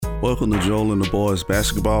Welcome to Joel and the Boys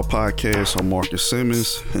Basketball Podcast. I'm Marcus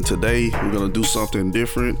Simmons, and today we're going to do something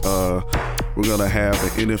different. We're going to have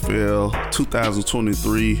an NFL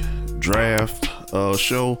 2023 draft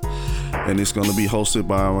show, and it's going to be hosted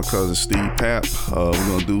by my cousin Steve Pap. We're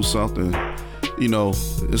going to do something,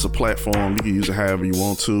 it's a platform. You can use it however you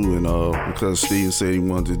want to, and because Steven said he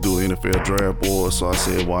wanted to do an NFL draft board, so I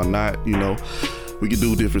said, why not? We can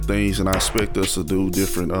do different things, and I expect us to do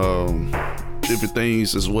different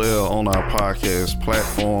things as well on our podcast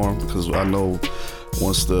platform, because I know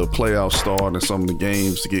once the playoffs start and some of the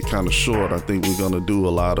games get kind of short, I think we're going to do a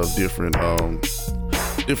lot of different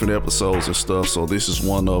episodes and stuff. So this is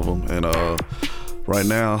one of them, and right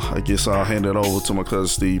now I guess I'll hand it over to my cousin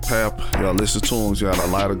Steve Pap. Y'all listen to him. He's got a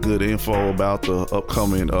lot of good info about the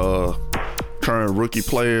upcoming current rookie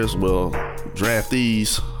players,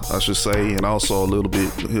 draftees I should say, and also a little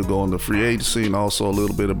bit, he'll go into free agency, and also a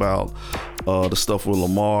little bit about the stuff with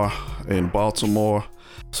Lamar in Baltimore.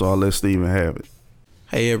 So I'll let Steven have it.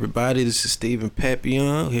 Hey everybody, this is Steven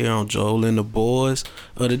Papion here on Joel and the Boys.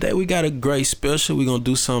 Today we got a great special. We're going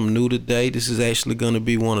to do something new today. This is actually going to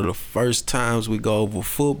be one of the first times we go over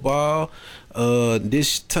football.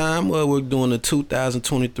 This time we're doing the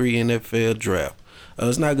 2023 NFL draft.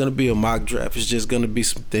 It's not going to be a mock draft. It's just going to be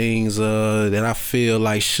some things that I feel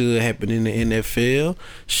like should happen in the NFL,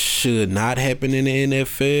 should not happen in the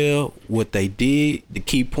NFL, what they did, the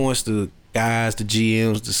key points the guys, the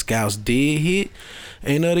GMs, the scouts did hit,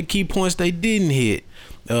 and the key points they didn't hit.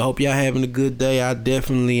 Hope y'all having a good day. I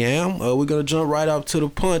definitely am. We're going to jump right off to the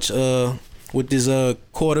punch with this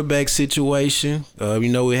quarterback situation.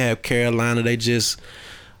 We have Carolina. They just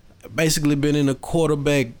basically been in a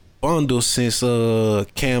quarterback bundle since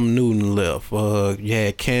Cam Newton left. You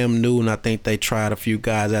had Cam Newton. I think they tried a few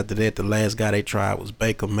guys after that. The last guy they tried was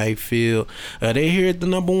Baker Mayfield. They here at the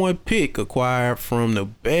number one pick, acquired from the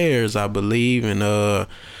Bears, I believe. And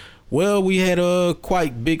we had a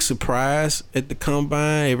quite big surprise at the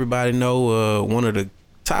combine. Everybody know one of the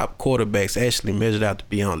top quarterbacks actually measured out to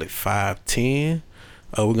be only 5'10".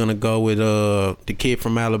 We're gonna go with the kid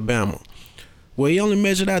from Alabama. Well, he only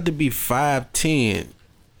measured out to be 5'10".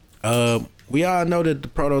 We all know that the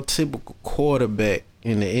prototypical quarterback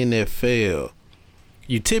in the NFL,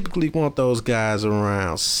 you typically want those guys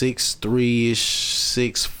around 6'3"-ish,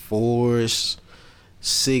 6'4"-ish,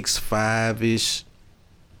 6'5"-ish.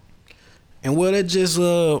 And that just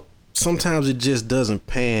sometimes it just doesn't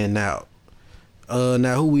pan out.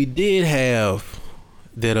 Now who we did have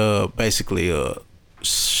that basically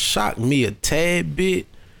shocked me a tad bit,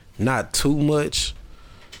 not too much,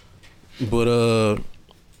 but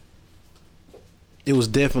it was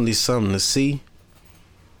definitely something to see,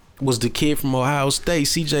 was the kid from Ohio State,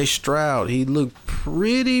 C.J. Stroud. He looked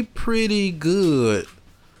pretty good.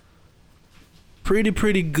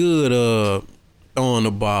 Pretty good throwing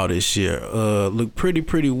the ball this year. Looked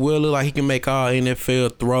pretty well. Look like he can make all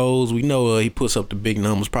NFL throws. We know he puts up the big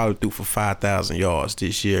numbers, probably threw for 5,000 yards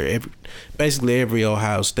this year. Basically every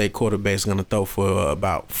Ohio State quarterback is going to throw for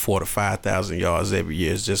about 4,000 to 5,000 yards every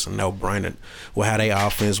year. It's just a no-brainer with how their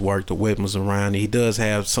offense work, the weapons around. He does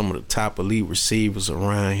have some of the top elite receivers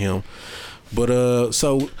around him. But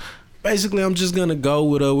so basically I'm just going to go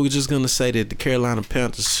with, we're just going to say that the Carolina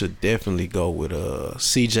Panthers should definitely go with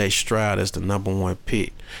C.J. Stroud as the number one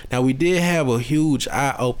pick. Now we did have a huge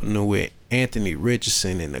eye-opener with Anthony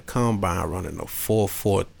Richardson in the combine running a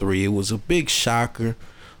 4.43. It was a big shocker.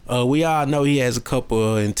 We all know he has a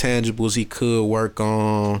couple of intangibles he could work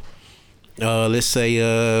on. Let's say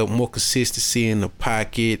more consistency in the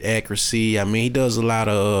pocket, accuracy. I mean, he does a lot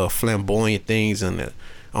of flamboyant things on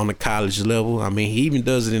the college level. I mean, he even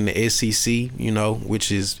does it in the SEC,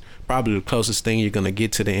 which is probably the closest thing you're going to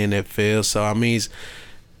get to the NFL. So, I mean,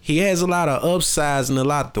 he has a lot of upsides and a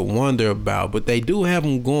lot to wonder about, but they do have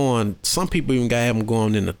him going. Some people even have him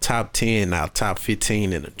going in the top 10 now, top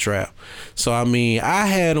 15 in the draft. So, I mean, I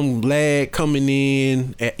had him coming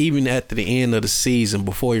in even after the end of the season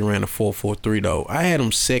before he ran a 4.43 though. I had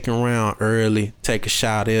him second round early, take a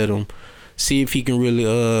shot at him, see if he can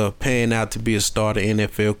really pan out to be a starter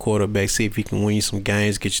NFL quarterback, see if he can win you some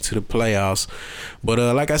games, get you to the playoffs. But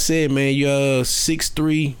like I said, man, you're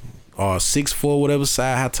 6'3", or 6'4", whatever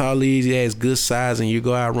side, how tall he is, he has good size, and you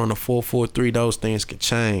go out and run a 4.43, those things can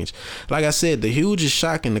change. Like I said, the hugest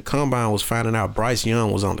shock in the combine was finding out Bryce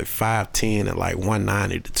Young was only 5'10" and like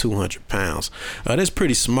 190 to 200 pounds. That's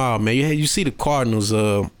pretty small, man. You see the Cardinals,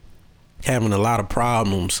 having a lot of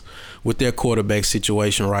problems with their quarterback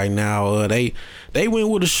situation right now. They went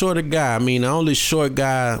with a shorter guy. I mean, the only short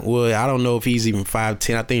guy, well, I don't know if he's even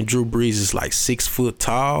 5'10". I think Drew Brees is like 6 foot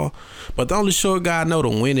tall. But the only short guy I know to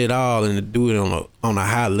win it all and to do it on a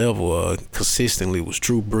high level consistently was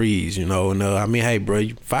Drew Brees, you know. And I mean, hey, bro,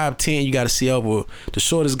 you 5'10", you got to see over. The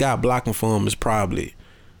shortest guy blocking for him is probably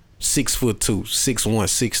 6'2", 6'1",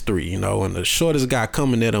 6'3", you know, and the shortest guy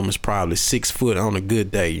coming at him is probably 6 foot on a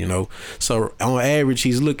good day, you know. So on average,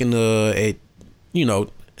 he's looking at, you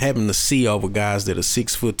know, having to see over guys that are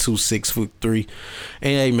 6'2", 6'3",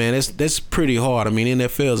 and hey, man, that's pretty hard. I mean,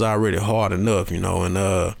 NFL is already hard enough, you know,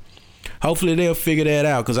 and hopefully they'll figure that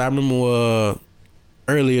out. Because I remember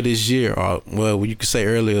earlier this year, or well, you could say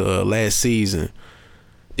earlier last season,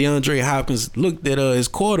 DeAndre Hopkins looked at his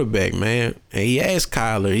quarterback, man, and he asked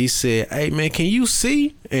Kyler, he said, hey, man, can you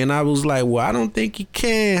see? And I was like, well, I don't think he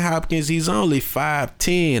can, Hopkins. He's only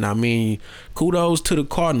 5'10". I mean, kudos to the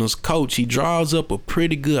Cardinals coach. He draws up a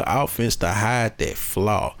pretty good offense to hide that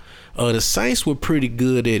flaw. The Saints were pretty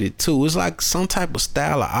good at it, too. It's like some type of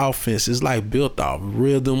style of offense. It's like built off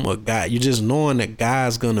rhythm or guy. You're just knowing that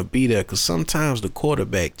guy's going to be there because sometimes the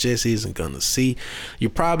quarterback just isn't going to see. You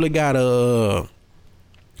probably got to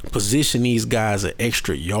position these guys an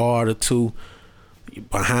extra yard or two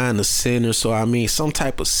behind the center. So, I mean, some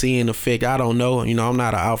type of seeing effect. I don't know. You know, I'm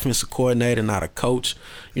not an offensive coordinator, not a coach,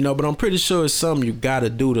 you know, but I'm pretty sure it's something you got to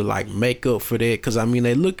do to, like, make up for that. Because, I mean,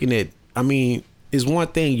 they're looking at, I mean, it's one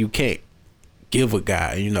thing you can't give a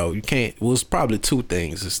guy, you know, you can't, well, it's probably two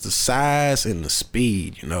things. It's the size and the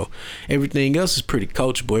speed, you know. Everything else is pretty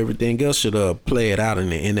coachable. Everything else should play it out in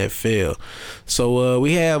the NFL. So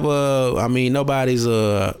we have, I mean, nobody's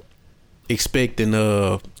expecting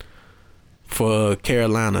for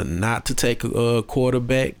Carolina not to take a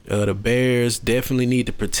quarterback. The Bears definitely need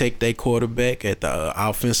to protect their quarterback at the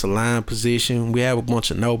offensive line position. We have a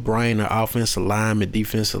bunch of no-brainer offensive linemen,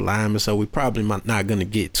 defensive linemen, so we probably not going to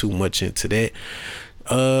get too much into that.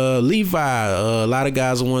 Levi, a lot of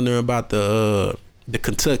guys are wondering about the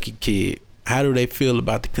Kentucky kid. How do they feel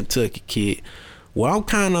about the Kentucky kid? Well, I'm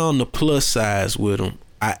kind of on the plus size with him.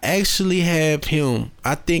 I actually have him.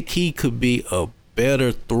 I think he could be a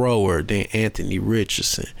better thrower than Anthony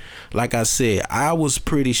Richardson. Like I said, I was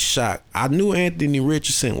pretty shocked. I knew Anthony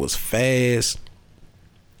Richardson was fast,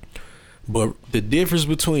 but the difference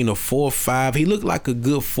between a 4.5, he looked like a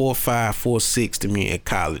good 4.5, 4.6 to me in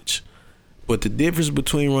college. But the difference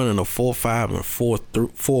between running a 4.5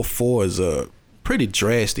 and 4.4 is pretty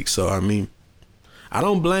drastic. So, I mean, I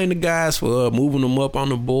don't blame the guys for moving them up on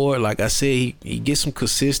the board. Like I said, he gets some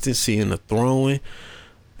consistency in the throwing.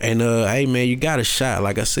 And, hey, man, you got a shot.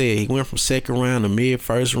 Like I said, he went from second round to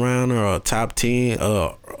mid-first rounder or top 10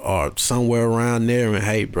 or somewhere around there. And,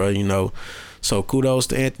 hey, bro, you know, so kudos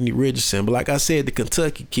to Anthony Richardson. But like I said, the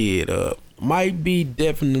Kentucky kid might be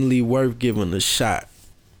definitely worth giving a shot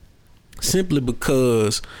simply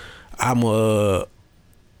because that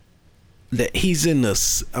he's in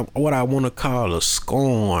what I want to call a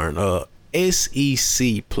scorn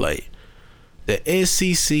SEC play. The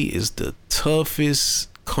SEC is the toughest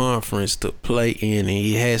conference to play in, and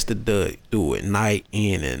he has to do it night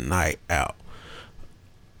in and night out.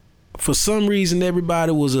 For some reason,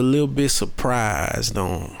 everybody was a little bit surprised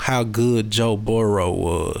on how good Joe Burrow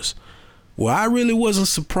was. Well, I really wasn't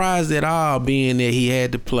surprised at all, being that he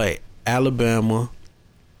had to play Alabama,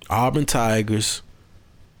 Auburn Tigers,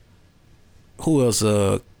 who else?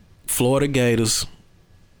 Florida Gators,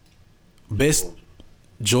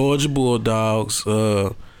 Georgia Bulldogs.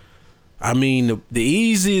 I mean, the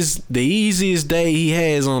easiest day he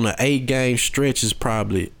has on an 8-game stretch is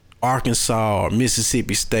probably Arkansas or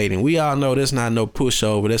Mississippi State, and we all know that's not no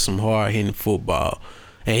pushover. That's some hard hitting football.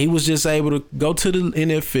 And he was just able to go to the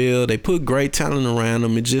NFL. They put great talent around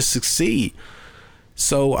him and just succeed.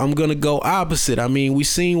 So I'm gonna go opposite. I mean, we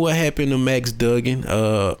seen what happened to Max Duggan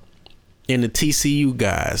and the TCU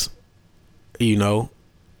guys. You know,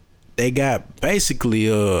 they got basically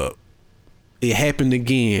it happened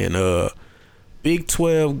again. Big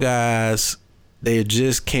 12 guys, they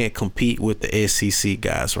just can't compete with the SEC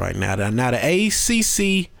guys right now. Now the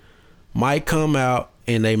ACC might come out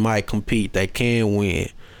and they might compete. They can win.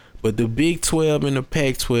 But the Big 12 and the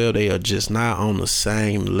Pac-12, they are just not on the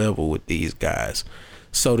same level with these guys.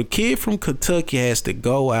 So the kid from Kentucky has to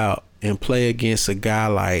go out and play against a guy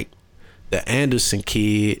like the Anderson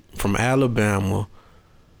kid from Alabama,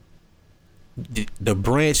 the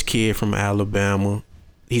Branch kid from Alabama.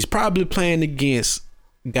 He's probably playing against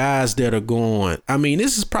guys that are going. I mean,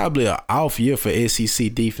 this is probably an off year for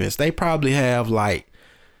SEC defense. They probably have like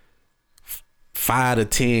 5 to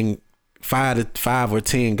 10 five or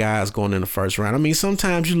 10 guys going in the first round. I mean,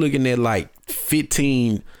 sometimes you're looking at like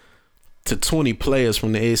 15 to 20 players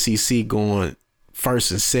from the SEC going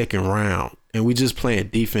first and second round, and we just playing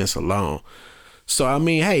defense alone. So I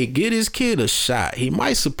mean, hey, give this kid a shot. He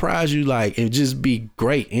might surprise you, like, and just be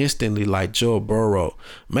great instantly, like Joe Burrow.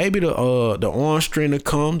 Maybe the arm strength will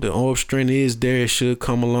come. The arm strength is there. It should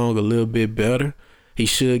come along a little bit better. He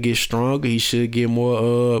should get stronger. He should get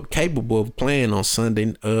more capable of playing on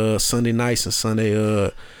Sunday nights and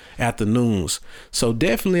Sunday afternoons. So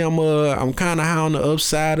definitely, I'm kind of high on the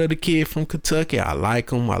upside of the kid from Kentucky. I like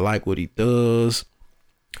him. I like what he does.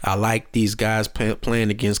 I like these guys playing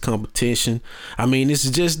against competition. I mean, it's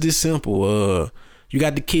just this simple. You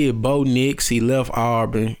got the kid Bo Nix. He left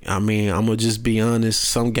Auburn. I mean, I'm gonna just be honest.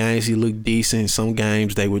 Some games he looked decent. Some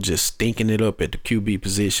games they were just stinking it up at the QB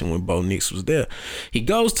position when Bo Nix was there. He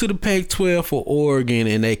goes to the Pac-12 for Oregon,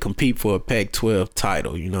 and they compete for a Pac-12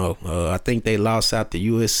 title. You know, I think they lost out to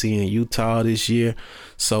USC and Utah this year.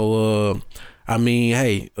 So, I mean,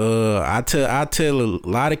 hey, I tell a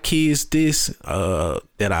lot of kids this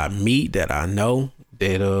that I meet, that I know,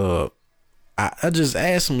 that I just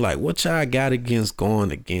ask them, like, what y'all got against going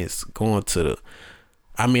to the.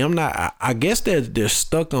 I mean, I guess they're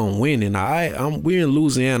stuck on winning. We're in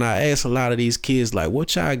Louisiana. I ask a lot of these kids, like,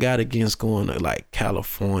 what y'all got against going to like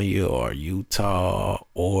California or Utah,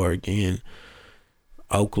 Oregon,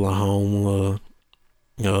 Oklahoma,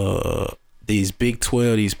 these Big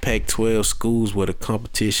 12, these Pac-12 schools where the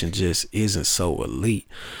competition just isn't so elite.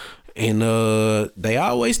 And they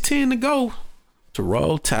always tend to go to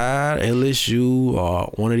Roll Tide, LSU,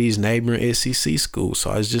 or one of these neighboring SEC schools.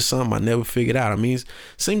 So it's just something I never figured out. I mean, it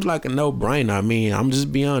seems like a no-brainer. I mean, I'm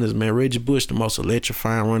just be honest, man. Reggie Bush, the most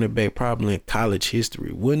electrifying running back probably in college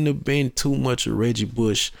history. Wouldn't have been too much of Reggie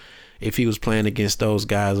Bush if he was playing against those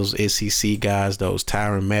guys, those SEC guys, those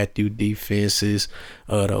Tyrann Mathieu defenses,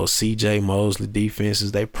 those CJ Mosley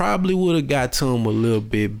defenses. They probably would have got to him a little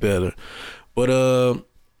bit better. But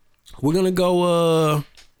we're going to go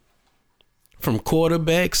from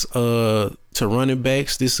quarterbacks to running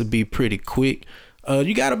backs. This will be pretty quick.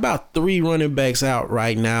 You got about 3 running backs out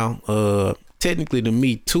right now. Technically, to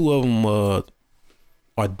me, 2 of them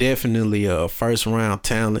are definitely first-round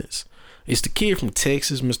talents. It's the kid from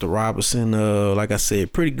Texas, Mr. Robinson. Like I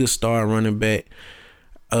said, pretty good star running back.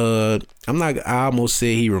 I almost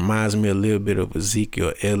said he reminds me a little bit of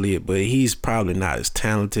Ezekiel Elliott, but he's probably not as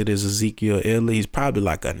talented as Ezekiel Elliott. He's probably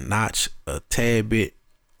like a tad bit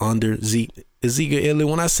under Ezekiel Elliott.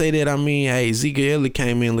 When I say that, I mean, hey, Ezekiel Elliott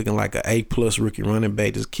came in looking like an A+ rookie running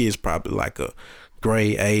back. This kid's probably like a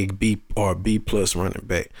grade A, B, or B+ running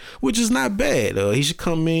back, which is not bad. He should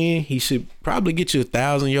come in. He should probably get you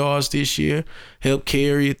 1,000 yards this year, help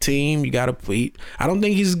carry a team. You got to put. I don't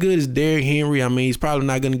think he's as good as Derrick Henry. I mean, he's probably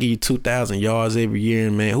not going to give you 2,000 yards every year.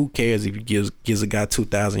 And man, who cares if he gives a guy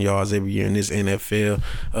 2,000 yards every year in this NFL?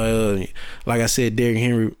 Like I said, Derrick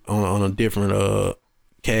Henry on a different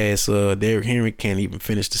cast. Derrick Henry can't even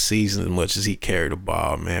finish the season as much as he carried the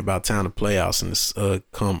ball, man. About time the playoffs and this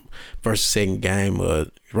come first second game,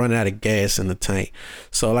 running out of gas in the tank.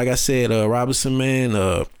 So like I said, Robinson,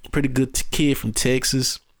 man, pretty good kid from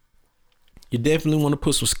Texas. You definitely want to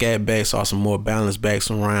put some scat backs or some more balanced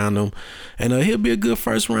backs around him, and he'll be a good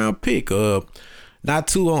first round pick. Not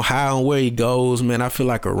too high on where he goes, man. I feel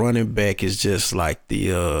like a running back is just like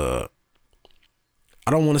the I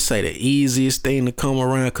don't want to say the easiest thing to come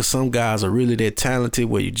around, because some guys are really that talented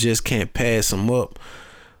where you just can't pass them up.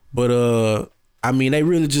 But, I mean, they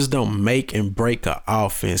really just don't make and break an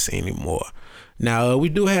offense anymore. Now, we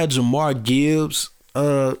do have Jamar Gibbs.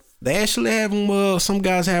 They actually have him, some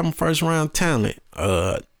guys have him first round talent.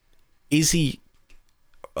 Is he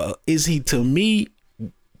to me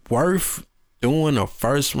worth doing a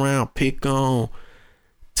first round pick on?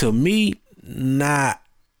 To me, not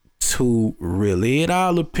too really. It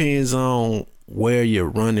all depends on where your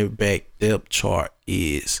running back depth chart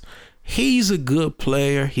is. He's a good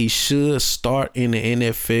player. He should start in the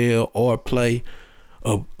NFL or play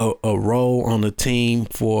a role on the team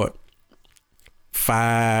for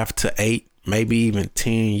 5 to 8, maybe even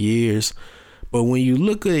 10 years. But when you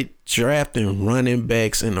look at drafting running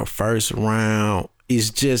backs in the first round, it's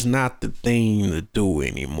just not the thing to do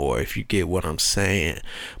anymore, if you get what I'm saying.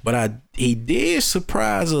 But he did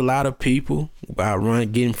surprise a lot of people by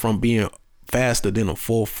getting from being faster than a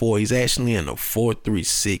 4.4. He's actually in a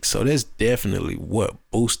 4.36, so that's definitely what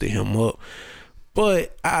boosted him up.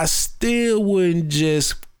 But I still wouldn't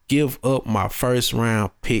just give up my first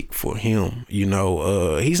round pick for him. You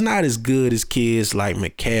know, he's not as good as kids like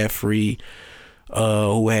McCaffrey,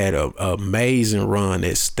 who had an amazing run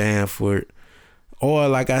at Stanford, Or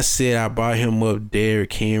like I said, I brought him up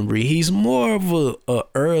Derrick Henry. He's more of a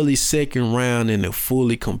early second round in a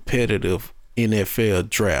fully competitive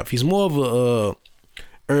NFL draft. He's more of a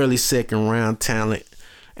early second round talent.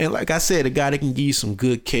 And like I said, a guy that can give you some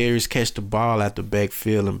good carries, catch the ball out the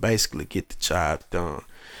backfield, and basically get the job done.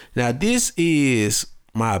 Now, this is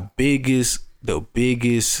the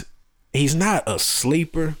biggest. He's not a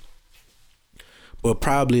sleeper, but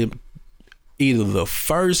probably either the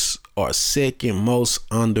first or second most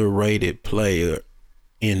underrated player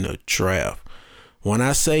in the draft. When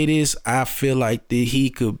I say this, I feel like that he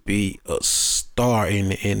could be a star in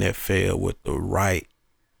the NFL with the right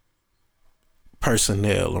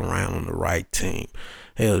personnel around on the right team.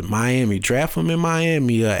 Hell, Miami, draft him in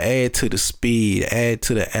Miami, add to the speed, add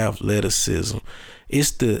to the athleticism.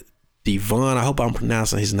 It's the Devon, I hope I'm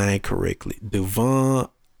pronouncing his name correctly, Devon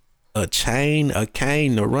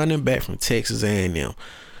Achane, the running back from Texas A&M.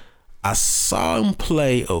 I saw him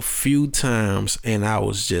play a few times and I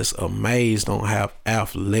was just amazed on how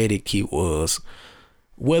athletic he was.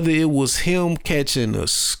 Whether it was him catching a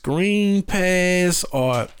screen pass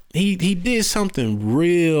or he did something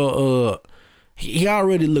real, he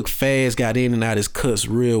already looked fast, got in and out his cuts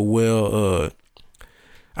real well.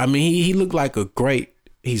 I mean, he looked like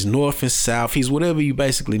he's north and south. He's whatever you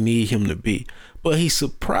basically need him to be. But he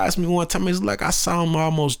surprised me one time. It's like I saw him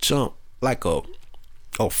almost jump like a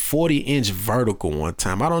 40-inch vertical one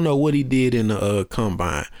time. I don't know what he did in the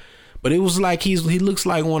combine, but it was like he looks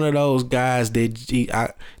like one of those guys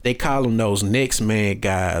that they call him those next man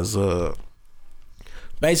guys.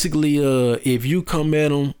 Basically, if you come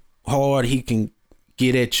at him hard, he can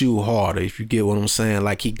get at you harder, if you get what I'm saying.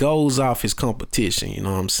 Like, he goes off his competition, you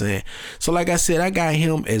know what I'm saying? So like I said, I got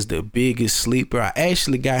him as the biggest sleeper. I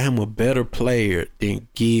actually got him a better player than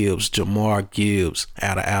Jamar Gibbs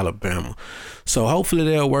out of Alabama. So hopefully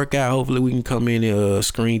that'll work out. Hopefully we can come in and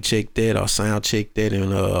screen check that or sound check that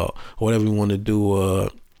and whatever we want to do.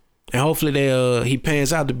 And hopefully he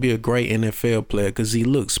pans out to be a great NFL player because he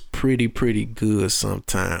looks pretty good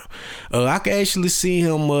sometimes. I can actually see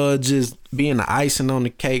him just being the icing on the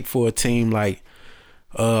cake for a team like,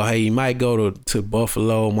 hey, he might go to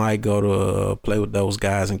Buffalo, might go to play with those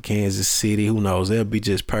guys in Kansas City. Who knows? That'll be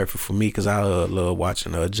just perfect for me because I love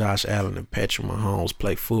watching Josh Allen and Patrick Mahomes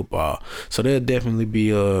play football. So that'll definitely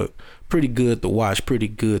be pretty good to watch, pretty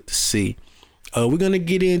good to see. We're going to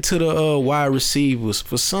get into the wide receivers.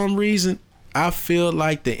 For some reason, I feel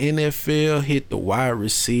like the NFL hit the wide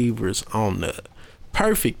receivers on the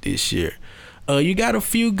perfect this year. You got a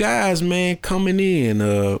few guys, man, coming in.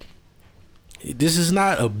 This is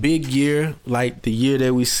not a big year like the year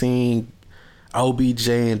that we seen OBJ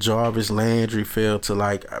and Jarvis Landry fell to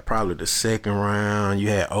like probably the second round. You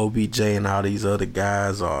had OBJ and all these other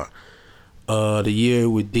guys, or the year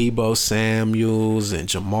with Deebo Samuels and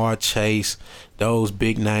Jamar Chase, those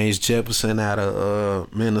big names, Jefferson out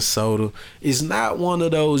of Minnesota. It's not one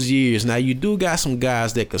of those years. Now, you do got some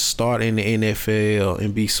guys that could start in the NFL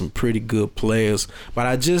and be some pretty good players, but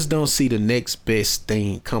I just don't see the next best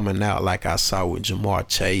thing coming out like I saw with Jamar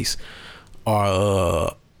Chase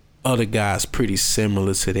or other guys pretty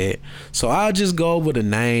similar to that. So I'll just go over the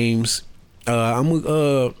names. I'm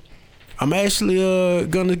actually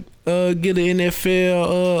gonna give the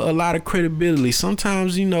NFL a lot of credibility.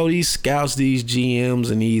 Sometimes, you know, these scouts, these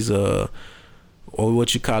GMs, and these or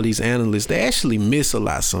what you call these analysts, they actually miss a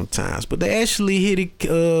lot sometimes, but they actually hit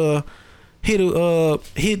the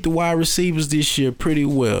wide receivers this year pretty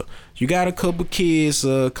well. You got a couple kids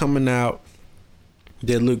coming out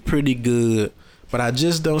that look pretty good, but I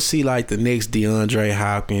just don't see like the next DeAndre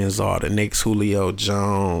Hopkins or the next Julio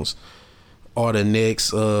Jones or the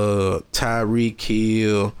next Tyreek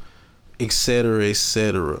Hill, etc.,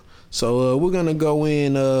 etc. So we're gonna go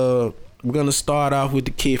in. We're gonna start off with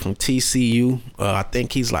the kid from TCU. I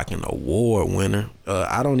think he's like an award winner.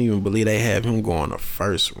 I don't even believe they have him going the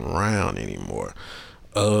first round anymore.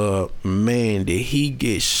 Man, did he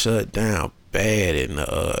get shut down bad in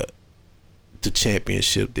the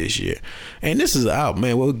championship this year? And this is out,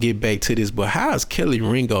 man. We'll get back to this, but how is Kelly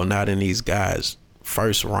Ringo not in these guys'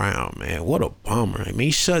 first round, man? What a bummer. I mean,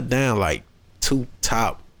 he shut down like two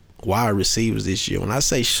top wide receivers this year. When I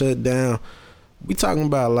say shut down, we talking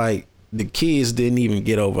about like the kids didn't even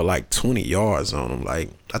get over like 20 yards on him. Like,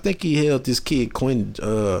 I think he held this kid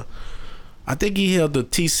I think he held the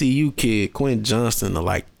TCU kid Quentin Johnston to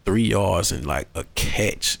like 3 yards and like a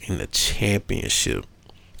catch in the championship.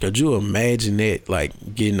 Could you imagine that,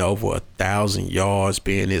 like getting over 1,000 yards,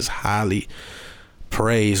 being this highly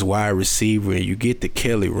praised wide receiver, and you get to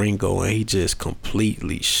Kelly Ringo and he just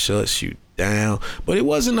completely shuts you down. But it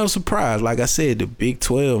wasn't no surprise. Like I said, the Big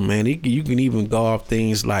 12, man, you can even go off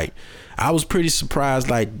things like, I was pretty surprised,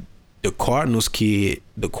 like, the Cardinals kid,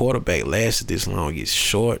 the quarterback, lasted this long. He's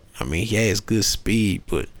short. I mean, he has good speed,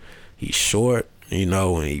 but he's short, you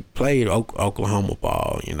know, and he played Oklahoma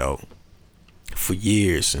ball, you know, for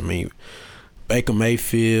years. I mean, Baker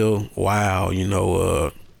Mayfield, wow, you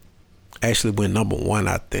know, actually went number one,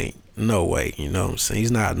 I think. No way, you know what I'm saying?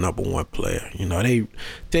 He's not a number one player. You know,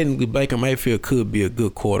 technically Baker Mayfield could be a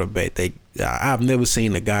good quarterback. I've never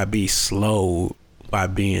seen a guy be slowed by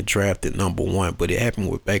being drafted number one, but it happened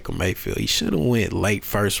with Baker Mayfield. He should have went late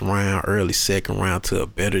first round, early second round to a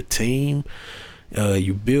better team.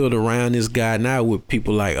 You build around this guy now with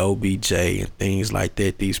people like OBJ and things like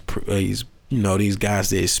that. These guys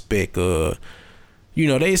that expect the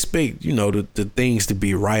things to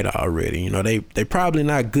be right already. You know, they probably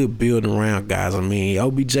not good building around guys. I mean,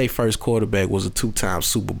 OBJ first quarterback was a 2-time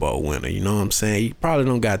Super Bowl winner. You know what I'm saying? He probably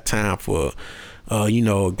don't got time for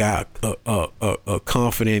a guy, a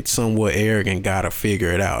confident, somewhat arrogant guy to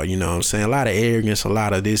figure it out. You know what I'm saying? A lot of arrogance, a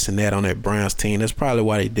lot of this and that on that Browns team. That's probably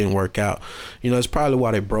why they didn't work out. You know, it's probably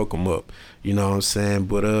why they broke them up. You know what I'm saying?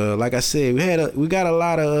 But like I said, we got a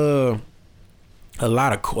lot of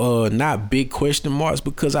not big question marks,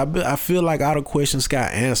 because I feel like all the questions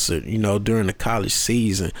got answered, you know, during the college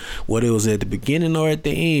season, whether it was at the beginning or at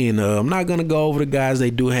the end. I'm not gonna go over the guys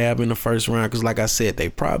they do have in the first round, because like I said, they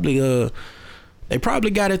probably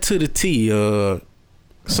got it to the T.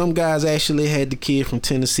 Some guys actually had the kid from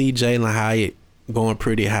Tennessee, Jalen Hyatt, going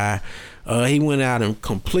pretty high. He went out and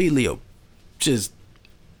completely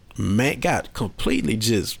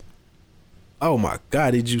oh my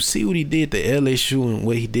God, did you see what he did to LSU and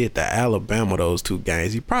what he did to Alabama, those two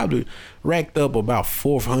games? He probably racked up about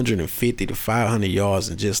 450 to 500 yards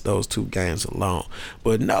in just those two games alone.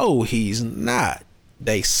 But no, he's not.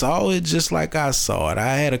 They saw it just like I saw it.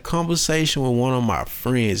 I had a conversation with one of my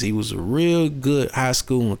friends. He was a real good high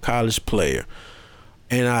school and college player.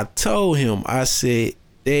 And I told him, I said,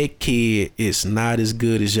 that kid is not as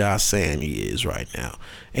good as y'all saying he is right now.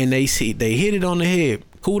 And they hit it on the head.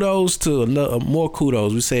 Kudos to more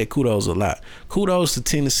kudos. We said kudos a lot. Kudos to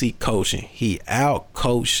Tennessee coaching. He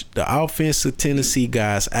outcoached the offensive Tennessee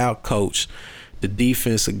guys, outcoached the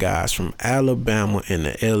defensive guys from Alabama and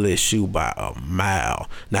the LSU by a mile.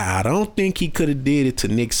 Now, I don't think he could have did it to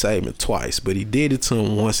Nick Saban twice, but he did it to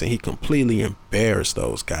him once, and he completely embarrassed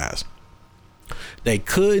those guys. They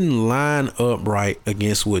couldn't line up right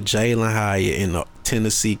against what Jalen Hyatt and the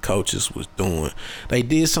Tennessee coaches was doing. They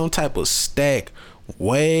did some type of stack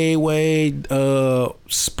way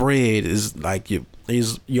spread. Is like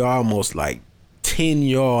you're almost like 10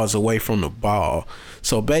 yards away from the ball.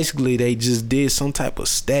 So basically they just did some type of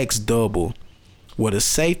stacks double where the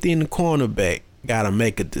safety and the cornerback gotta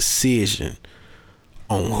make a decision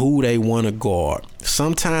on who they want to guard.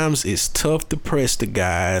 Sometimes it's tough to press the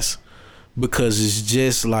guys because it's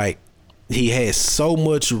just like he has so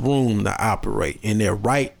much room to operate, and they're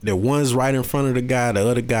one's right in front of the guy, the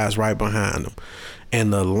other guy's right behind him.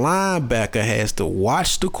 And the linebacker has to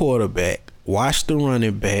watch the quarterback, watch the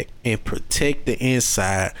running back, and protect the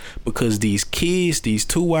inside, because these kids, these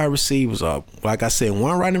two wide receivers are, like I said,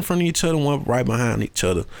 one right in front of each other, one right behind each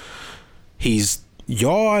other. He's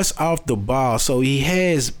yards off the ball, so he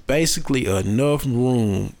has basically enough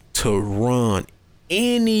room to run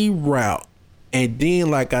any route. And then,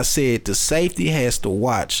 like I said, the safety has to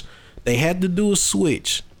watch. They had to do a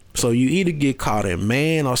switch. So you either get caught in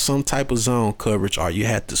man or some type of zone coverage, or you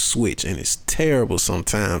have to switch. And it's terrible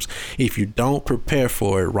sometimes if you don't prepare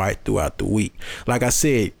for it right throughout the week. Like I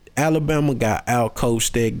said, Alabama got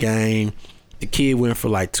out-coached that game. The kid went for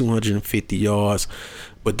like 250 yards.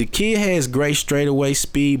 But the kid has great straightaway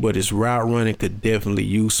speed, but his route running could definitely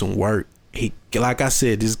use some work. Like I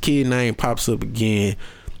said, this kid name pops up again.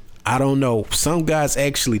 I don't know. Some guys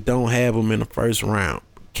actually don't have him in the first round.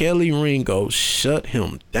 Kelly Ringo shut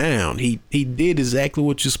him down. He did exactly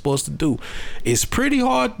what you're supposed to do. It's pretty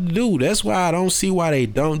hard to do. That's why I don't see why they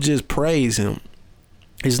don't just praise him.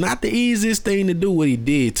 It's not the easiest thing to do what he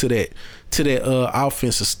did to that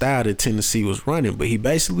offensive style that Tennessee was running, but he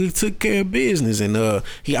basically took care of business. And I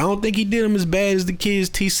don't think he did him as bad as the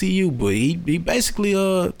kids TCU, but he basically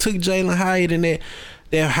took Jalen Hyatt in that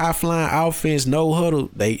high flying offense, no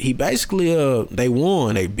huddle. He basically they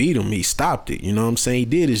won. They beat him. He stopped it. You know what I'm saying? He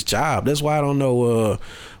did his job. That's why I don't know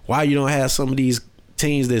why you don't have some of these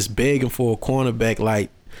teams that's begging for a cornerback. Like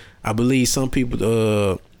I believe some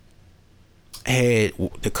people had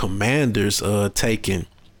the Commanders taking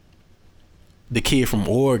the kid from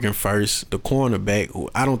Oregon first, the cornerback, who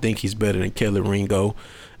I don't think he's better than Kelly Ringo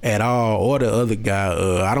at all, or the other guy.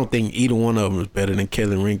 I don't think either one of them is better than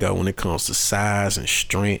Kelly Ringo when it comes to size and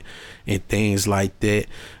strength and things like that.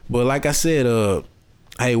 But like I said,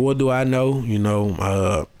 hey, what do I know? You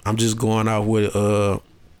know, I'm just going off with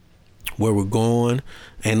where we're going.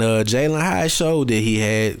 And Jalen Hyde showed that he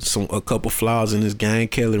had a couple flaws in his game.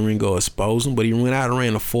 Kelly Ringo exposed him, but he went out and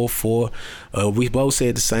ran a 4.4. We both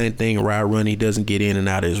said the same thing. Route run, he doesn't get in and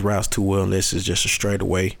out of his routes too well unless it's just a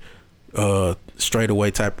straightaway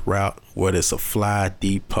type of route, whether it's a fly,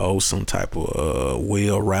 deep post, some type of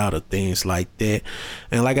wheel route or things like that.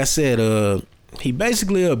 And like I said, he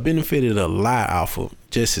basically benefited a lot off of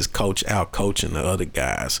just his coach out coaching the other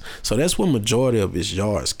guys. So that's where majority of his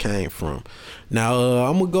yards came from. Now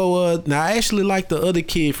I'm gonna go. Now I actually like the other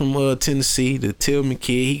kid from Tennessee, the Tillman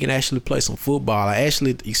kid. He can actually play some football. I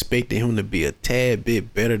actually expected him to be a tad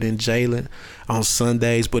bit better than Jalen on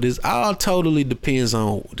Sundays, but it all totally depends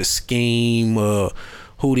on the scheme,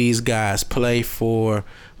 who these guys play for,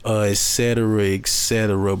 et cetera, et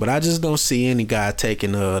cetera. But I just don't see any guy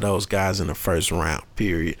taking those guys in the first round,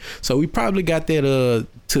 period. So we probably got that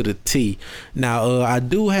to the T. Now, I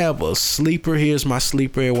do have a sleeper. Here's my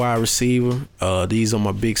sleeper at wide receiver. These are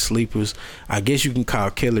my big sleepers. I guess you can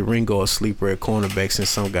call Kelly Ringo a sleeper at cornerback since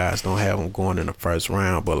some guys don't have him going in the first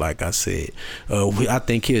round. But like I said, I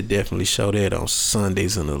think he'll definitely show that on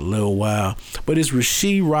Sundays in a little while. But it's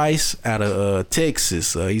Rashee Rice out of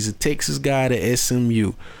Texas. He's a Texas guy at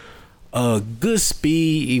SMU. Good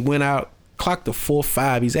speed. He went out, clocked a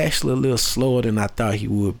 4.5. He's actually a little slower than I thought he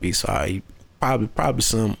would be. So he probably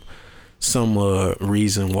some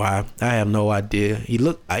reason why. I have no idea. He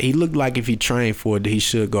looked like if he trained for it, he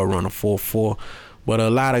should go run a 4.4. But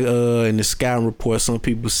a lot of in the scouting report, some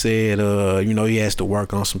people said he has to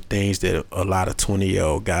work on some things that a lot of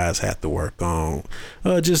 20-year-old guys have to work on.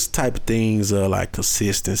 Just type of things like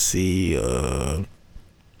consistency.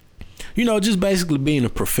 Just basically being a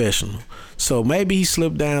professional. So maybe he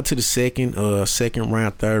slipped down to the second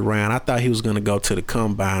round, third round. I thought he was going to go to the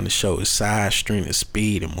combine to show his size, strength, and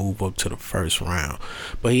speed and move up to the first round.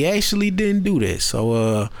 But he actually didn't do that.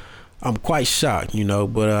 So I'm quite shocked,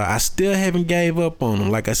 But I still haven't gave up on him.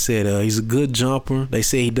 Like I said, he's a good jumper. They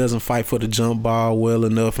say he doesn't fight for the jump ball well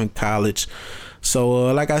enough in college.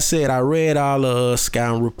 So like I said, I read all the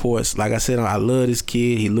scouting reports. Like I said, I love this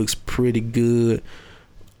kid. He looks pretty good.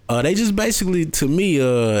 They just basically, to me,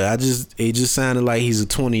 it just sounded like he's a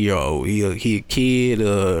 20-year-old. He a kid.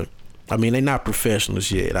 They're not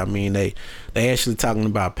professionals yet. They actually talking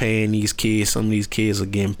about paying these kids. Some of these kids are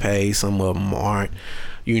getting paid. Some of them aren't.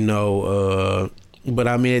 But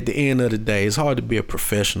at the end of the day, it's hard to be a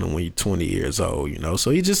professional when you're 20 years old.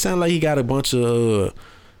 So he just sounded like he got a bunch of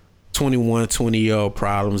 20-year-old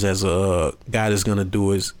problems as a guy that's gonna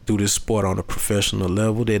do this sport on a professional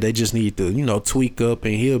level that they just need to tweak up,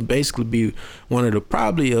 and he'll basically be one of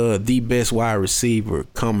the best wide receiver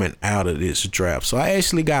coming out of this draft. So I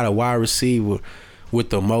actually got a wide receiver with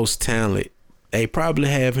the most talent. They probably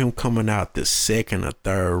have him coming out the second or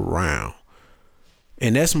third round.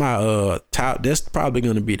 And that's my top. That's probably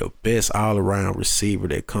going to be the best all-around receiver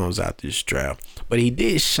that comes out this draft. But he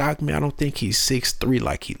did shock me. I don't think he's 6'3".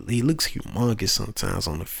 Like he looks humongous sometimes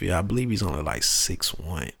on the field. I believe he's only like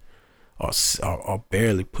 6'1", or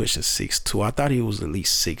barely pushing 6'2". I thought he was at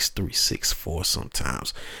least 6'3", 6'4"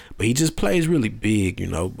 sometimes. But he just plays really big,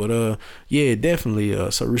 But yeah, definitely.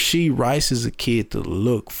 So Rashee Rice is a kid to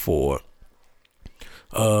look for.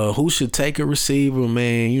 Who should take a receiver,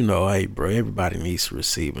 man? Hey, bro, everybody needs a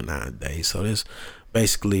receiver nowadays. So there's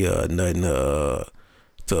basically nothing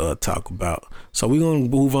to talk about. So we're gonna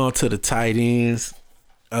move on to the tight ends.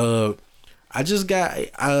 I just got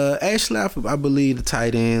actually I believe the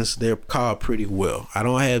tight ends, they're called pretty well. I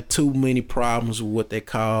don't have too many problems with what they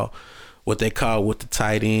call with the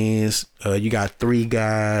tight ends. You got three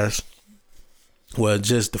guys. Well,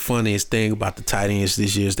 just the funniest thing about the tight ends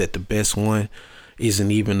this year is that the best one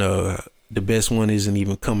isn't even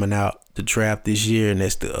coming out the draft this year, and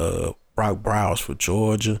that's the Brock Bowers for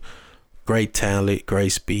Georgia. Great talent,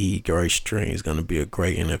 great speed, great strength. He's gonna be a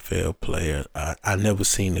great NFL player. I haven't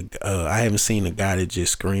seen a guy that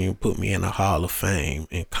just screamed, put me in the Hall of Fame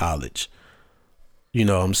in college. You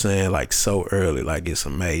know what I'm saying? Like so early, like it's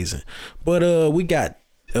amazing. But we got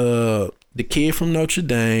the kid from Notre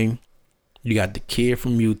Dame, you got the kid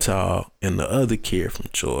from Utah, and the other kid from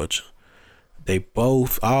Georgia. They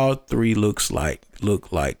all three look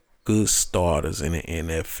like good starters in the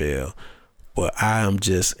NFL. But I am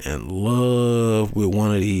just in love with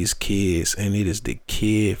one of these kids, and it is the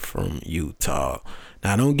kid from Utah.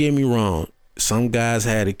 Now, don't get me wrong. some guys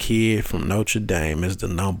had a kid from Notre Dame as the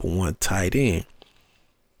number 1 tight end.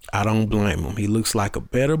 I don't blame him. He looks like a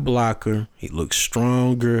better blocker. He looks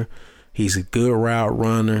stronger. He's a good route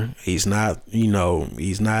runner. He's not,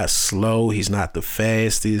 he's not slow. He's not the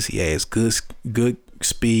fastest. He has good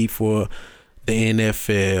speed for the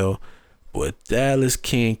NFL. But Dallas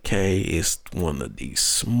Kincaid is one of the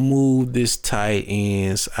smoothest tight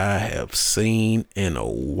ends I have seen in a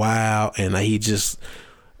while. And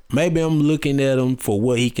maybe I'm looking at him for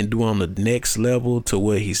what he can do on the next level to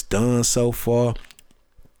what he's done so far.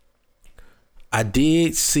 I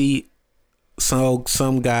did see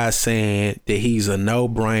some guys saying that he's a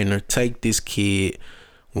no-brainer. Take this kid,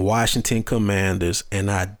 Washington Commanders, and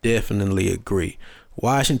I definitely agree.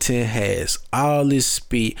 Washington has all this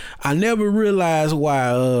speed. I never realized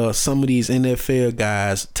why some of these NFL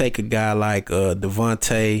guys take a guy like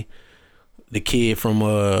Devontae, the kid from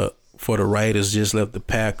for the Raiders, just left the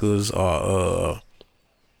Packers, or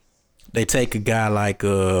they take a guy like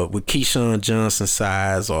with Keyshawn Johnson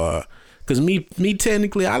size, or because me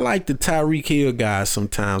technically I like the Tyreek Hill guys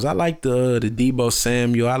sometimes. I like the Deebo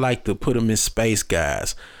Samuel. I like to put them in space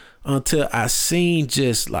guys until I seen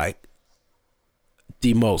just like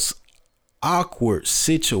the most awkward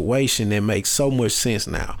situation that makes so much sense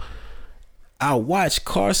now. I watched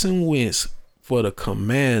Carson Wentz for the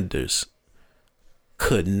Commanders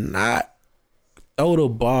could not throw the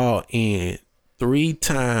ball in 3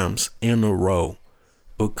 times in a row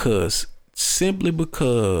simply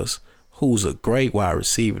because who's a great wide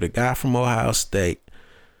receiver, the guy from Ohio State,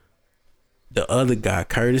 the other guy,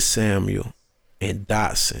 Curtis Samuel, and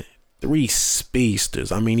Dotson. 3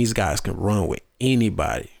 speedsters. I mean, these guys can run with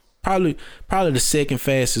anybody. Probably the second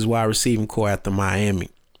fastest wide receiving core after Miami.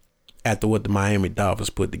 After what the Miami Dolphins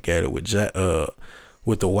put together with the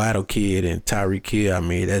Waddle kid and Tyreek Hill. I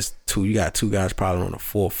mean, that's 2. You got 2 guys probably on a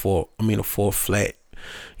 4-4. I mean, a 4 flat.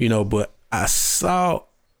 But I saw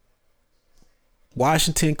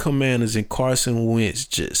Washington Commanders and Carson Wentz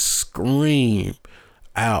just scream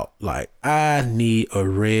out like, I need a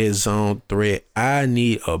red zone threat. I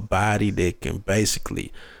need a body that can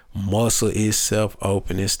basically muscle itself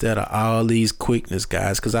open instead of all these quickness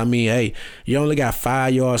guys. Because I mean, hey, you only got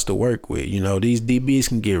 5 yards to work with. These DBs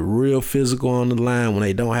can get real physical on the line when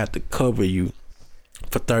they don't have to cover you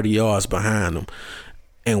for 30 yards behind them.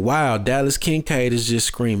 And wow, Dallas Kincaid is just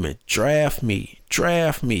screaming, draft me,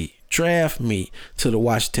 draft me, draft me to the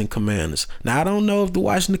Washington Commanders. Now, I don't know if the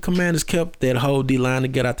Washington Commanders kept that whole D-line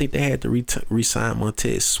together. I think they had to re-sign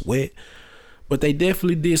Montez Sweat. But they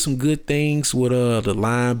definitely did some good things with the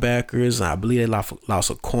linebackers. I believe they lost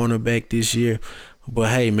a cornerback this year. But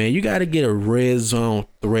hey, man, you got to get a red zone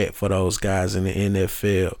threat for those guys in the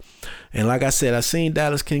NFL. And like I said, I seen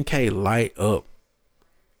Dallas Kincaid light up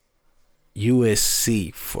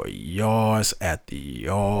USC for yards after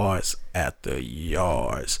yards after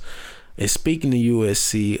yards. And speaking of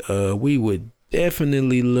USC, we would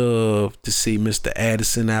definitely love to see Mr.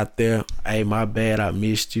 Addison out there. Hey, my bad, I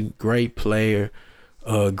missed you. Great player,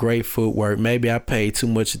 great footwork. Maybe I paid too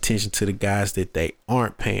much attention to the guys that they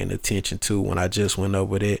aren't paying attention to when I just went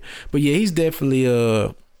over that. But yeah, he's definitely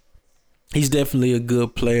a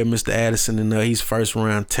good player, Mr. Addison, and he's first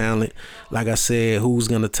round talent. Like I said, who's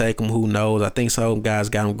gonna take him? Who knows? I think some guys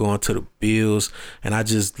got him going to the Bills, and I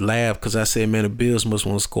just laughed because I said, man, the Bills must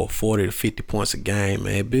want to score 40 to 50 points a game,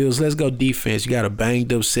 man. Bills, let's go defense. You got a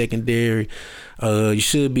banged up secondary. You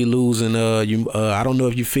should be losing. I don't know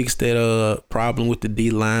if you fixed that problem with the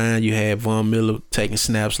D line. You had Von Miller taking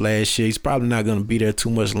snaps last year. He's probably not going to be there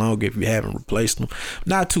too much longer if you haven't replaced him.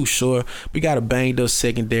 Not too sure. We got a banged up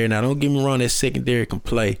secondary. Now, don't get me wrong, that secondary can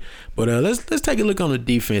play, but let's take a look on the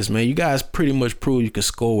defense, man. You guys pretty much prove you can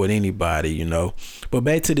score with anybody, But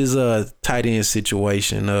back to this tight end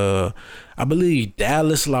situation. I believe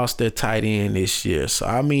Dallas lost their tight end this year. So,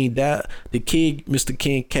 I mean, that the kid, Mr.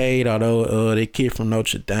 Kincaid, although the kid from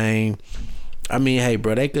Notre Dame, I mean, hey,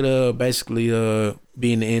 bro, they could basically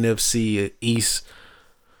be in the NFC East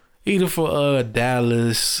either for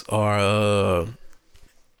Dallas or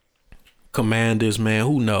Commanders, man.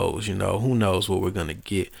 Who knows, Who knows what we're going to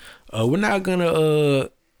get. We're not going to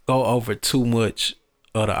go over too much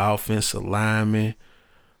of the offensive linemen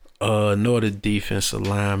nor the defensive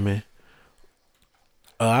linemen.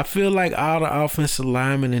 I feel like all the offensive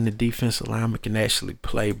linemen and the defensive linemen can actually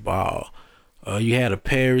play ball. You had a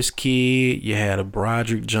Paris kid. You had a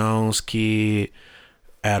Broderick Jones kid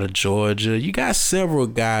out of Georgia. You got several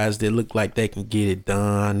guys that look like they can get it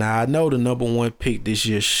done. Now, I know the number 1 pick this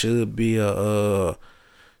year should be a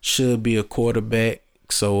quarterback.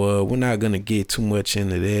 So we're not going to get too much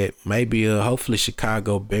into that. Maybe hopefully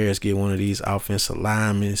Chicago Bears get one of these offensive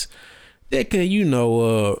linemen that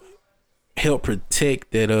can, help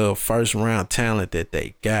protect that first round talent that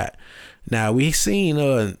they got. Now we seen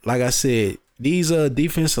like I said, these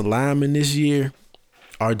defensive linemen this year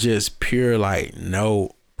are just pure like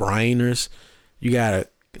no brainers. You got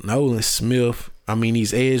Nolan Smith. I mean,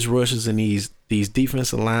 these edge rushers and these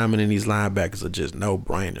defensive linemen and these linebackers are just no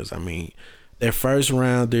brainers. I mean, they're first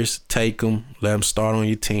rounders. Take them, let them start on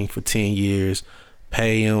your team for 10 years,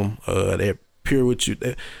 pay them. They're pure with you.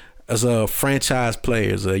 As franchise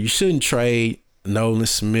players, you shouldn't trade Nolan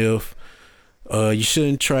Smith. You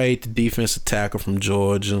shouldn't trade the defensive tackle from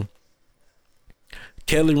Georgia.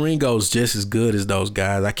 Kelly Ringo's just as good as those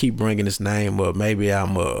guys. I keep bringing his name up. Maybe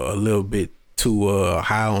I'm a little bit too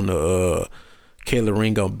high on the Kelly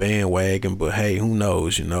Ringo bandwagon, but hey, who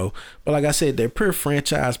knows, But like I said, they're pure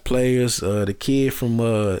franchise players. The kid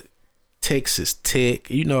from Texas Tech,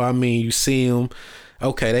 you see them.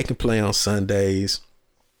 Okay, they can play on Sundays.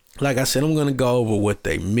 Like I said, I'm going to go over what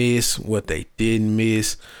they missed, what they didn't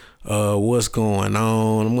miss, what's going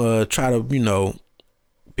on. I'm going to try to,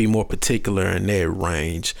 be more particular in that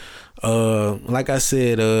range. Like I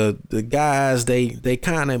said, the guys, they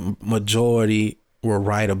kind of majority were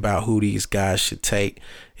right about who these guys should take.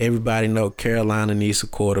 Everybody know Carolina needs a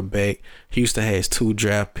quarterback. Houston has 2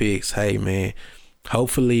 draft picks. Hey, man,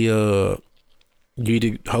 hopefully,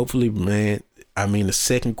 man, I mean, the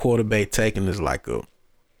second quarterback taken is like a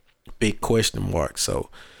big question mark. So,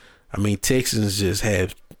 I mean, Texans just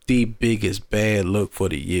have the biggest bad luck for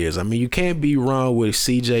the years. I mean, you can't be wrong with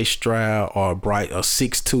CJ Stroud or Bryce, or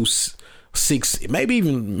 6'2", maybe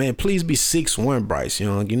even, man, please be 6'1" Bryce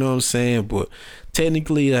Young. You know what I'm saying? But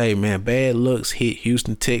technically, hey, man, bad lucks hit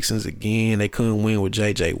Houston Texans again. They couldn't win with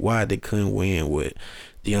J.J. Watt. They couldn't win with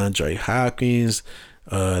DeAndre Hopkins.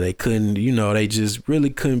 They couldn't, they just really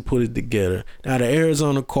couldn't put it together. Now, the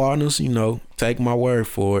Arizona Cardinals, take my word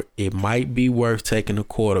for it. It might be worth taking a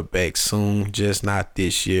quarterback soon, just not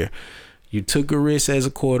this year. You took a risk as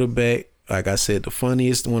a quarterback. Like I said,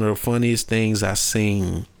 one of the funniest things I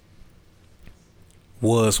seen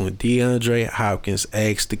was when DeAndre Hopkins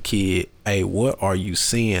asked the kid, hey, what are you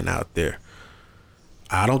seeing out there?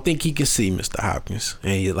 I don't think he can see, Mr. Hopkins.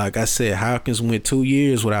 And like I said, Hopkins went 2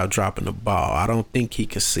 years without dropping the ball. I don't think he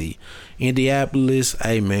can see. Indianapolis,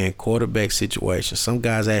 hey, man, quarterback situation. Some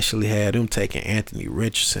guys actually had him taking Anthony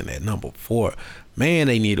Richardson at number 4. Man,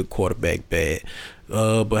 they need a quarterback bad.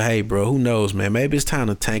 But hey, bro, who knows, man? Maybe it's time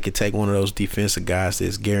to tank and take one of those defensive guys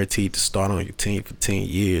that's guaranteed to start on your team for 10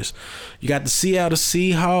 years. You got the Seattle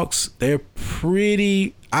Seahawks. They're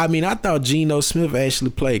pretty... I mean, I thought Geno Smith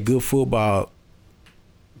actually played good football,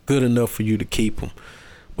 good enough for you to keep him.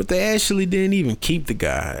 But they actually didn't even keep the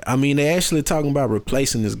guy. I mean, they actually talking about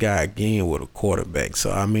replacing this guy again with a quarterback.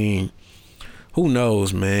 So, I mean, who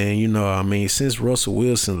knows, man? Since Russell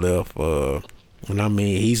Wilson left... And I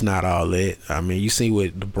mean, he's not all that. I mean, you see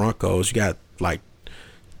with the Broncos, you got like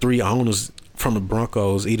 3 owners from the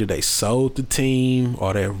Broncos. Either they sold the team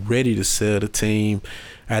or they're ready to sell the team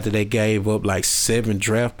after they gave up like 7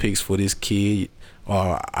 draft picks for this kid.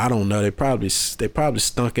 Or I don't know. They probably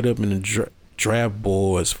stunk it up in the draft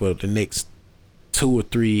boards for the next 2 or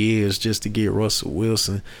 3 years just to get Russell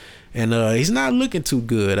Wilson. And he's not looking too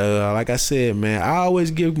good. Like I said, man, I always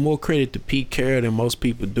give more credit to Pete Carroll than most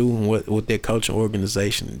people do and what their coaching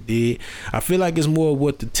organization did. I feel like it's more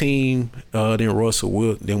what the team than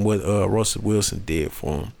what Russell Wilson did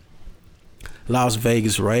for him. Las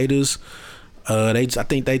Vegas Raiders, I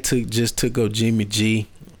think they took up Jimmy G.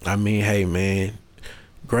 I mean, hey, man,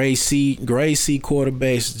 grade C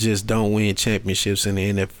quarterbacks just don't win championships in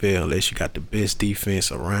the NFL unless you got the best defense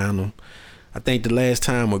around them. I think the last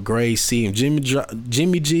time a grade C, Jimmy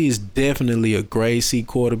G is definitely a grade C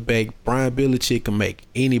quarterback. Brian Belichick can make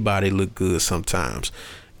anybody look good sometimes.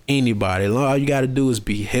 Anybody. All you got to do is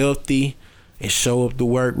be healthy and show up to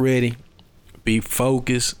work ready. Be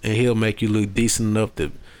focused, and he'll make you look decent enough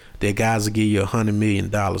that guys will give you $100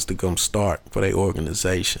 million to come start for their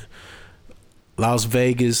organization. Las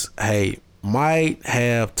Vegas, hey, might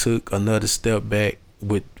have took another step back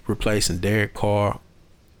with replacing Derek Carr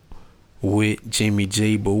with Jimmy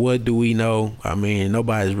G, but what do we know? I mean,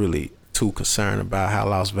 nobody's really too concerned about how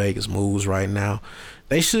Las Vegas moves right now.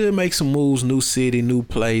 They should make some moves, new city, new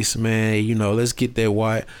place, man. Let's get the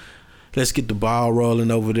ball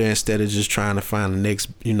rolling over there instead of just trying to find the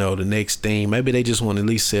next thing. Maybe they just want to at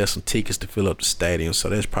least sell some tickets to fill up the stadium, so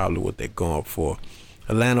that's probably what they're going for.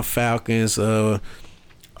 Atlanta Falcons, I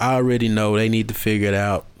already know they need to figure it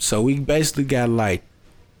out. So we basically got like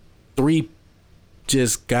 3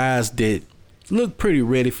 just guys that look pretty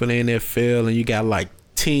ready for the NFL, and you got like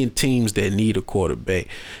 10 teams that need a quarterback.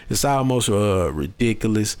 It's almost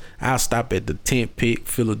ridiculous. I'll stop at the 10th pick,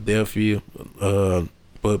 Philadelphia.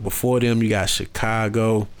 But before them, you got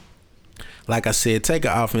Chicago. Like I said, take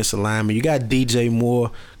an offensive lineman. You got DJ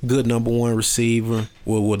Moore, good number one receiver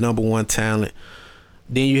with number one talent.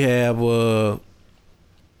 Then you have a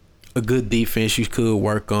good defense you could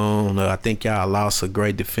work on. I think y'all lost a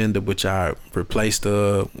great defender, but y'all replaced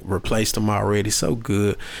him already. So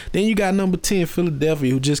good. Then you got number 10,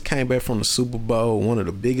 Philadelphia, who just came back from the Super Bowl. One of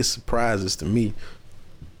the biggest surprises to me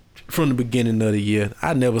from the beginning of the year.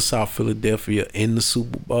 I never saw Philadelphia in the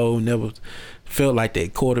Super Bowl. Never felt like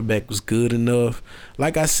that quarterback was good enough.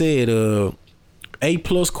 Like I said, A+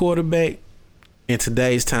 quarterback in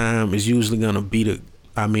today's time is usually gonna be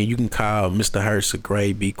you can call Mr. Hurts a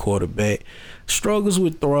grade B quarterback. Struggles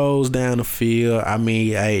with throws down the field.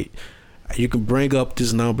 You can bring up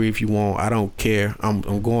this number if you want. I don't care.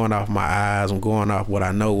 I'm going off my eyes. I'm going off what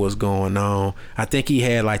I know what's going on. I think he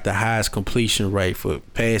had like the highest completion rate for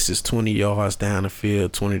passes 20 yards down the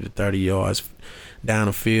field, 20 to 30 yards down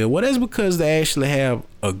the field. Well, that's because they actually have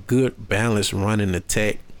a good balanced running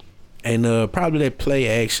attack. And probably that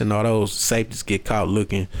play action or those safeties get caught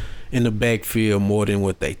looking in the backfield more than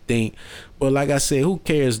what they think. But like I said, who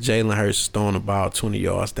cares? Jalen Hurts is throwing the ball 20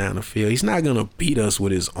 yards down the field. He's not going to beat us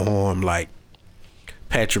with his arm like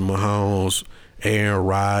Patrick Mahomes, Aaron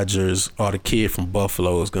Rodgers, or the kid from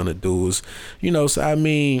Buffalo is going to do.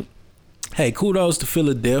 Hey, kudos to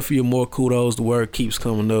Philadelphia. More kudos. The word keeps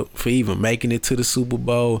coming up for even making it to the Super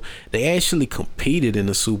Bowl. They actually competed in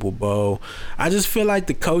the Super Bowl. I just feel like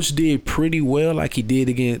the coach did pretty well, like he did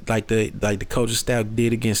against, like the coaching staff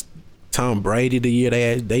did against Tom Brady the year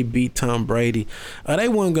they beat Tom Brady. They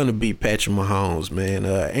weren't gonna beat Patrick Mahomes, man.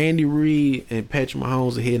 Andy Reid and Patrick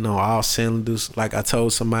Mahomes are hitting on all cylinders. Like I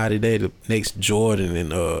told somebody, they the next Jordan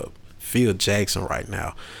and Phil Jackson right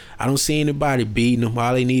now. I don't see anybody beating them.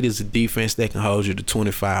 All they need is a defense that can hold you to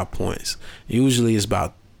 25 points. Usually it's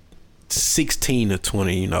about 16 to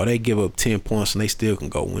 20. They give up 10 points and they still can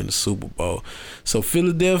go win the Super Bowl. So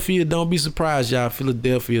Philadelphia, don't be surprised, y'all.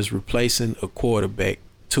 Philadelphia is replacing a quarterback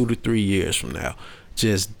 2 to 3 years from now.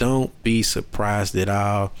 Just don't be surprised at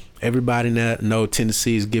all. Everybody know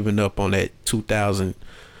Tennessee is giving up on that 2,000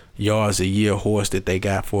 yards a year horse that they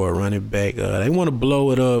got for a running back. They want to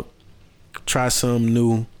blow it up, try something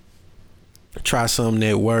new, try something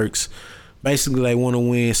that works. Basically, they want to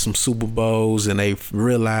win some Super Bowls, and they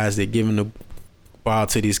realize that giving the ball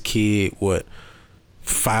to this kid,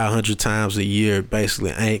 500 times a year basically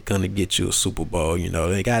ain't gonna get you a Super Bowl.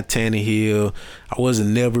 They got Tannehill. I wasn't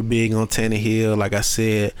never big on Tannehill. Like I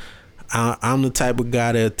said, I'm the type of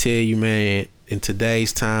guy that'll tell you, man, in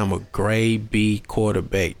today's time, a grade B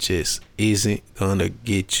quarterback just isn't gonna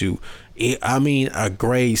get you. A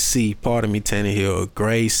grade C, pardon me, Tannehill, a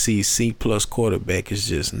grade C+ quarterback is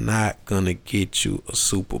just not gonna get you a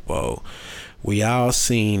Super Bowl. We all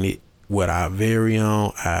seen it with our very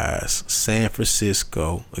own eyes. San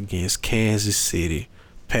Francisco against Kansas City.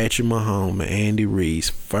 Patrick Mahomes and Andy Reid's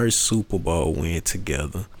first Super Bowl win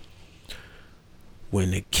together.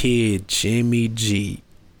 When the kid Jimmy G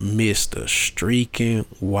missed a streaking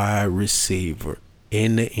wide receiver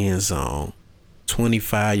in the end zone,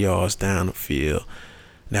 25 yards down the field.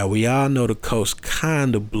 Now, we all know the coach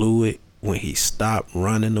kind of blew it when he stopped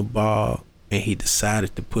running the ball and he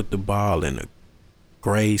decided to put the ball in a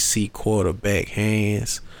grade C quarterback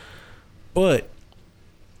hands. But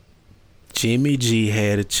Jimmy G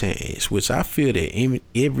had a chance, which I feel that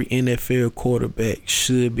every NFL quarterback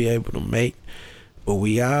should be able to make. But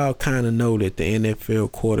we all kind of know that the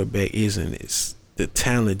NFL quarterback the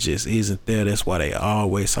talent just isn't there. That's why they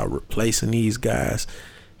always are replacing these guys.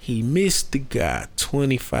 He missed the guy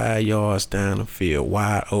 25 yards down the field,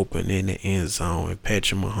 wide open in the end zone, and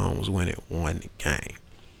Patrick Mahomes won the game.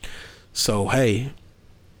 So, hey,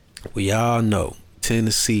 we all know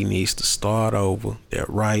Tennessee needs to start over. They're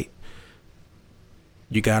right.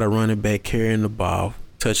 You got a running back carrying the ball,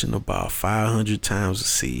 touching the ball 500 times a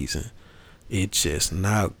season. It's just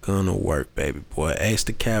not gonna work, baby boy. Ask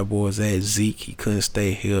the Cowboys at Zeke. He couldn't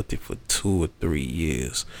stay healthy for 2 or 3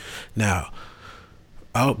 years. Now,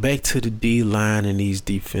 back to the D-line and these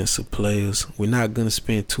defensive players. We're not gonna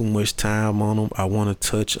spend too much time on them. I want to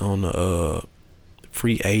touch on the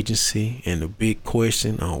free agency and the big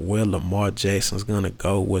question on where Lamar Jackson's gonna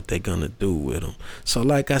go, what they're gonna do with him. So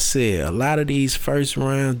like I said, a lot of these first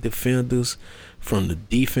round defenders, from the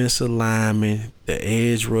defensive linemen, the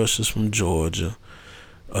edge rushers from Georgia,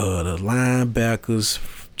 the linebackers,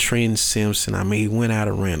 Trent Simpson. He went out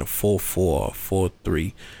and ran a 4.4 or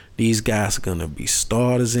 4.3. These guys are gonna be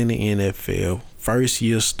starters in the NFL, first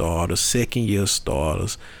year starters, second year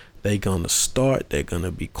starters. They're gonna start. They're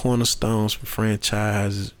gonna be cornerstones for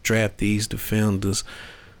franchises. Draft these defenders,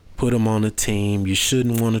 put them on the team. You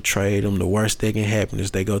shouldn't want to trade them. The worst that can happen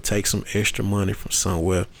is they go take some extra money from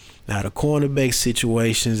somewhere. Now the cornerback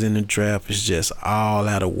situations in the draft is just all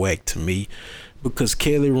out of whack to me, because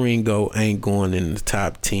Kelly Ringo ain't going in the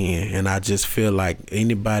top 10, and I just feel like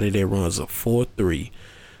anybody that runs a 4.3,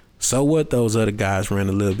 so what, those other guys ran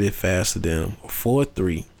a little bit faster than him.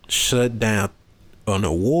 4.3 shut down an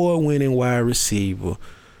award-winning wide receiver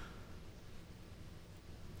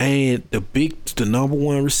and the number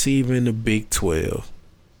one receiver in the Big 12.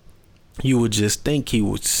 You would just think he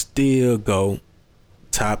would still go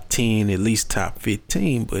top 10, at least top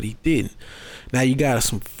 15, but he didn't. Now you got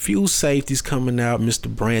some few safeties coming out.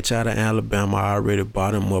 Mr. Branch out of Alabama, I already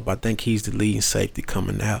bought him up. I think he's the leading safety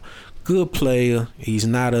coming out. Good player. He's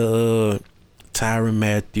not a Tyrann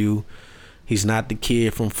Mathieu. He's not the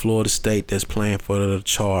kid from Florida State that's playing for the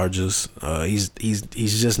Chargers. He's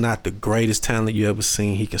just not the greatest talent you ever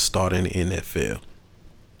seen. He can start in the NFL.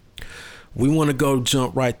 We want to go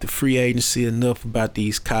jump right to free agency. Enough about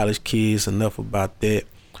these college kids. Enough about that.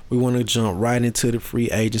 We want to jump right into the free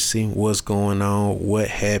agency. What's going on? What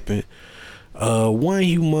happened? One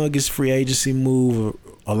humongous free agency move.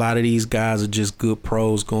 A lot of these guys are just good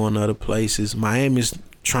pros going other places. Miami's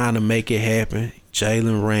trying to make it happen.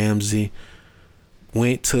 Jalen Ramsey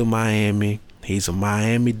went to Miami. He's a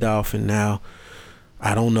Miami Dolphin now.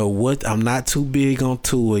 I don't know what. I'm not too big on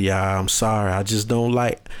Tua, y'all. I'm sorry. I just don't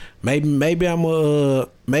like. Maybe I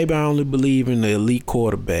only believe in the elite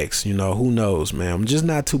quarterbacks. You know, who knows, man. I'm just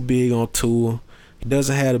not too big on Tua. He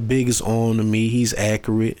doesn't have the biggest arm to me. He's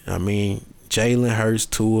accurate. I mean, Jalen Hurts,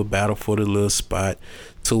 Tua battle for the little spot.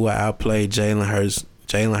 Tua outplayed Jalen Hurts.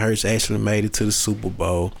 Jalen Hurts actually made it to the Super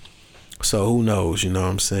Bowl. So who knows, you know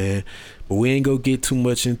what I'm saying? But we ain't gonna get too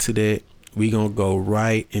much into that. We gonna go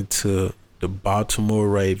right into the Baltimore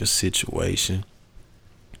Ravens situation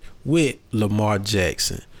with Lamar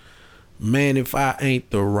Jackson. Man, if I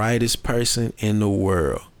ain't the rightest person in the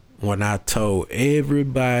world when I told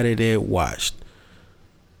everybody that watched,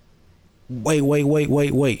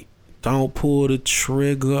 wait. Don't pull the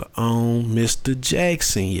trigger on Mr.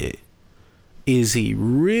 Jackson yet. Is he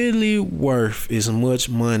really worth as much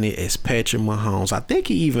money as Patrick Mahomes? I think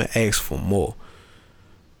he even asked for more.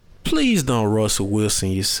 Please don't Russell Wilson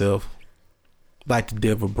yourself like the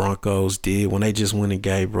Denver Broncos did when they just went and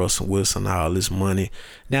gave Russell Wilson all this money.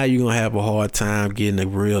 Now you're going to have a hard time getting a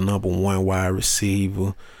real number one wide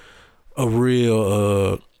receiver, a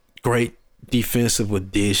real great defensive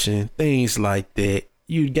addition, things like that.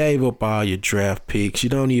 You gave up all your draft picks. You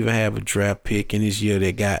don't even have a draft pick in this year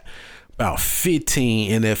that got about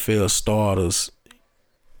 15 NFL starters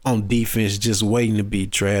on defense just waiting to be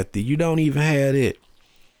drafted. You don't even have it.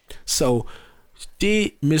 So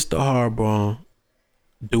did Mr. Harbaugh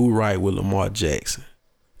do right with Lamar Jackson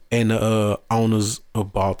and the owners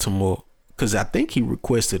of Baltimore? Because I think he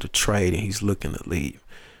requested a trade and he's looking to leave.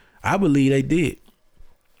 I believe they did.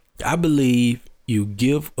 I believe you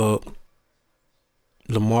give up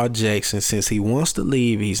Lamar Jackson since he wants to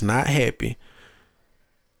leave. He's not happy.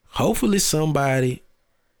 Hopefully somebody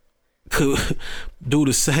could do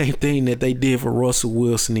the same thing that they did for Russell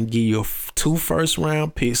Wilson and give you 2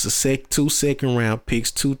 first-round picks, 2 second-round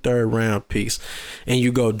picks, 2 third-round picks, and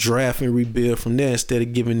you go draft and rebuild from there instead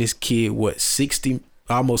of giving this kid,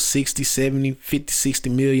 almost 60, 70, 50, 60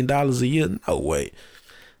 million dollars a year. No way.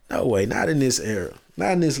 Not in this era.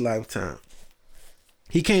 Not in this lifetime.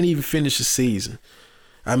 He can't even finish a season.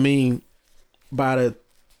 I mean, by the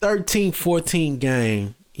 13th, 14th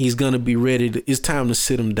game, he's going to be ready. It's time to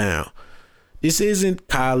sit him down. This isn't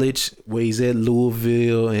college where he's at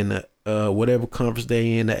Louisville and whatever conference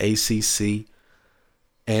they in, the ACC.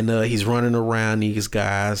 And he's running around these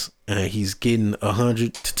guys. He's getting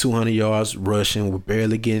 100 to 200 yards rushing. We're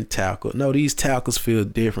barely getting tackled. No, these tackles feel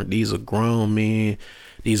different. These are grown men.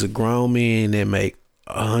 These are grown men that make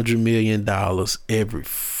 $100 million every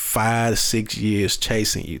 5 to 6 years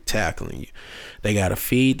chasing you, tackling you. They got to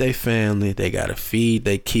feed their family. They got to feed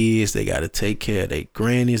their kids. They got to take care of their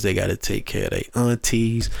grannies. They got to take care of their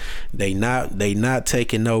aunties. They not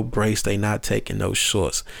taking no breaks. They not taking no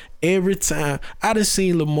shorts. Every time I done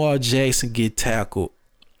seen Lamar Jackson get tackled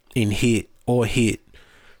and hit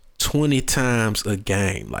 20 times a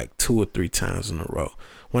game, like 2 or 3 times in a row.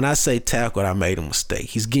 When I say tackled, I made a mistake.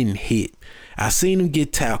 He's getting hit. I seen him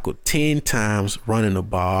get tackled 10 times running the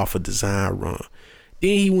ball off a design run.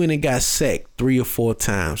 Then he went and got sacked 3 or 4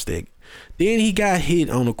 times. Then he got hit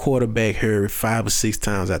on the quarterback hurry 5 or 6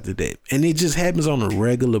 times after that. And it just happens on a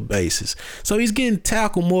regular basis. So he's getting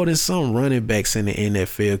tackled more than some running backs in the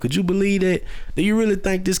NFL. Could you believe that? Do you really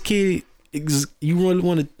think this kid, you really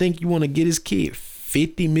want to get his kid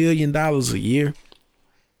 $50 million a year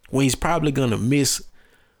when he's probably going to miss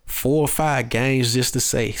 4 or 5 games just to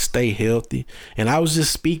stay healthy? And I was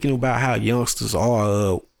just speaking about how youngsters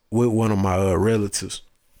are with one of my relatives.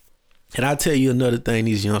 And I'll tell you another thing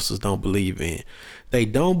these youngsters don't believe in. They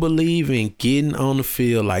don't believe in getting on the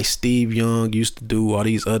field like Steve Young used to do, or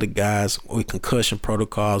these other guys with concussion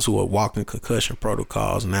protocols who are walking concussion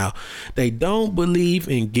protocols now. They don't believe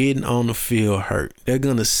in getting on the field hurt. They're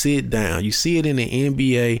going to sit down. You see it in the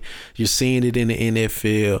NBA. You're seeing it in the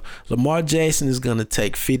NFL. Lamar Jackson is going to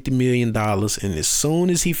take $50 million, and as soon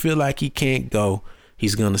as he feel like he can't go,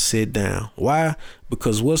 he's going to sit down. Why?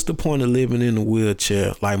 Because what's the point of living in a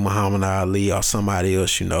wheelchair like Muhammad Ali or somebody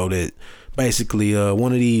else, that basically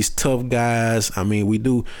one of these tough guys. I mean, we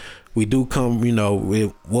do come,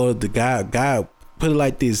 with the guy put it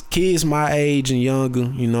like this, kids my age and younger,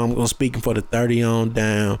 I'm speaking for the 30 on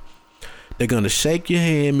down. They're going to shake your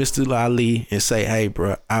hand, Mr. Ali, and say, hey,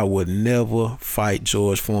 bro, I would never fight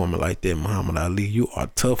George Foreman like that, Muhammad Ali. You are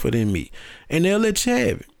tougher than me. And they'll let you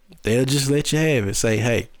have it. They'll just let you have it. Say,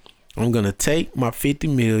 hey, I'm going to take my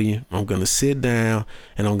 $50 million. I'm going to sit down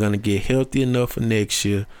and I'm going to get healthy enough for next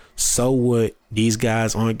year. So what? These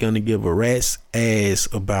guys aren't going to give a rat's ass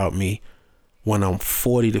about me when I'm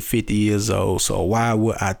 40 to 50 years old. So why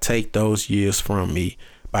would I take those years from me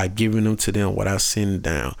by giving them to them without sitting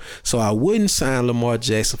down? So I wouldn't sign Lamar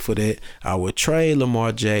Jackson for that. I would trade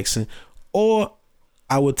Lamar Jackson, or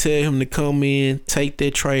I would tell him to come in, take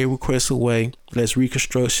that trade request away. Let's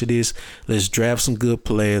reconstruct this. Let's draft some good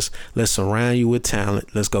players. Let's surround you with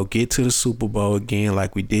talent. Let's go get to the Super Bowl again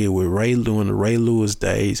like we did with Ray Lewis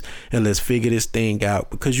days. And let's figure this thing out,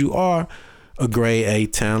 because you are a grade A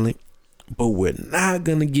talent, but we're not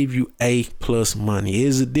going to give you A+ money.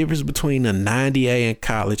 There's a difference between a 90A in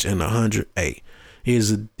college and a 100A.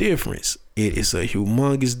 There's a difference. It is a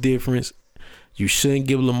humongous difference. You shouldn't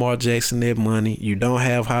give Lamar Jackson that money. You don't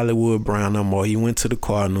have Hollywood Brown no more. He went to the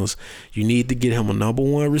Cardinals. You need to get him a number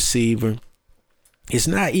 1 receiver. It's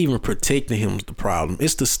not even protecting him is the problem.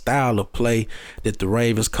 It's the style of play that the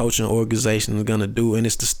Ravens coaching organization is going to do, and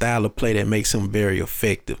it's the style of play that makes him very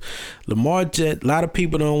effective. Lamar Jackson, a lot of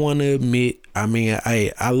people don't want to admit,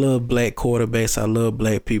 I love black quarterbacks. I love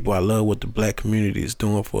black people. I love what the black community is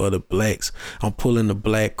doing for other blacks. I'm pulling the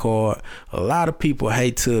black card. A lot of people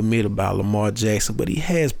hate to admit about Lamar Jackson, but he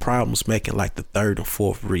has problems making like the 3rd and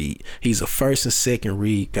 4th read. He's a 1st and 2nd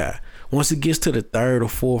read guy. Once it gets to the 3rd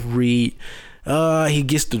or 4th read, he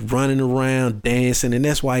gets to running around, dancing, and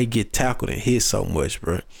that's why he get tackled and hit so much,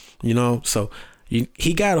 bro. So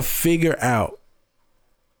he got to figure out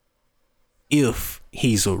if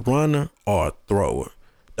he's a runner or a thrower.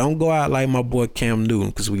 Don't go out like my boy Cam Newton,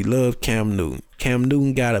 because we love Cam Newton. Cam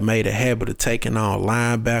Newton made a habit of taking on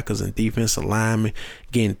linebackers and defensive linemen,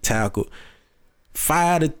 getting tackled.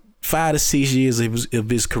 5 to 6 years of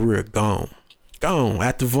his career gone.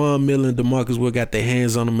 After Von Miller and DeMarcus Wood got their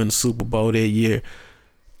hands on him in the Super Bowl that year,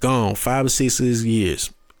 gone. 5 or 6 of his years.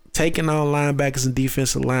 Taking on linebackers and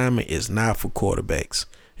defensive linemen is not for quarterbacks.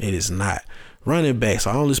 It is not. Running backs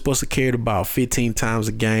are only supposed to carry the ball 15 times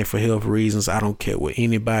a game for health reasons. I don't care what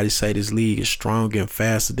anybody say. This league is stronger and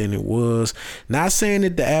faster than it was. Not saying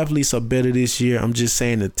that the athletes are better this year. I'm just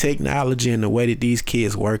saying the technology and the way that these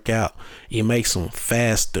kids work out, it makes them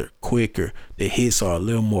faster, quicker. The hits are a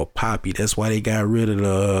little more poppy. That's why they got rid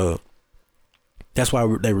of that's why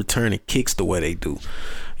they returning kicks the way they do.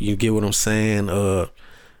 You get what I'm saying?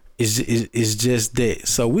 It's just that.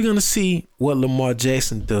 So we're gonna see what Lamar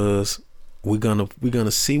Jackson does. We're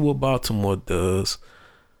gonna see what Baltimore does.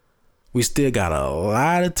 We still got a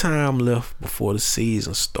lot of time left before the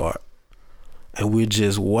season start, and we're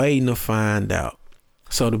just waiting to find out.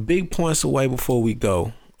 So the big points away before we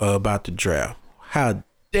go about the draft. How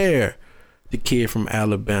dare the kid from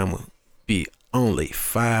Alabama be only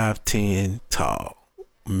 5'10" tall,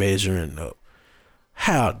 measuring up?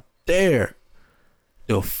 How dare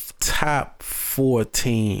the top 4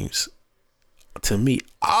 teams, to me,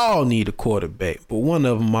 all need a quarterback, but one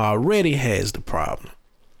of them already has the problem.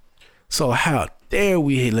 So how dare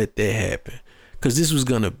we let that happen? Because this was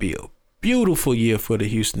going to be a beautiful year for the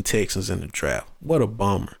Houston Texans in the draft. What a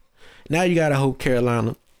bummer. Now you got to hope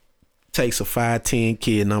Carolina takes a 5'10"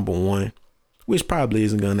 kid number 1, which probably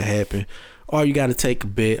isn't going to happen. Or you got to take a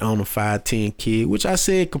bet on a 5'10" kid, which I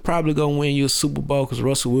said could probably go win you a Super Bowl because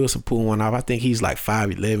Russell Wilson pulled one off. I think he's like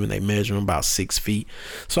 5'11". They measure him about 6 feet.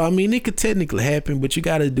 So, I mean, it could technically happen, but you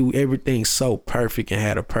got to do everything so perfect and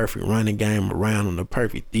have a perfect running game around and the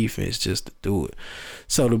perfect defense just to do it.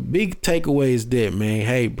 So, the big takeaway is that, man,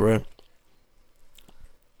 hey, bro,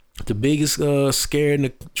 the biggest scare in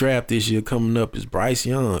the draft this year coming up is Bryce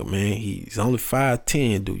Young, man. He's only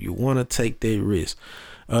 5'10". Do you want to take that risk?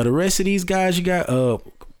 The rest of these guys you got,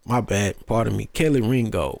 my bad, pardon me, Kelly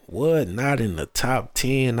Ringo. What? Not in the top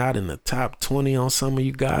 10, not in the top 20 on some of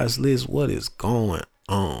you guys' list. What is going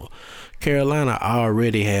on? Carolina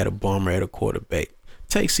already had a bomber at a quarterback.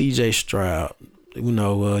 Take CJ Stroud. You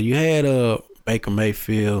know, you had Baker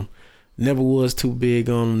Mayfield. Never was too big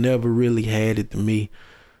on him. Never really had it to me.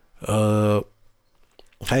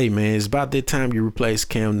 Hey, man, it's about that time you replace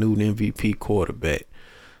Cam Newton, MVP quarterback.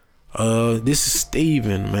 This is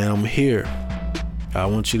Steven, man. I'm here. I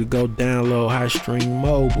want you to go download High Stream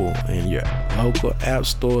Mobile and your local app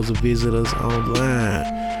stores or visit us online.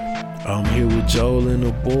 I'm here with Joel and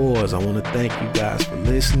the boys. I want to thank you guys for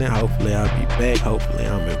listening. Hopefully I'll be back. Hopefully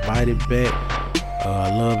I'm invited back.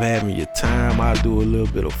 I love having your time. I do a little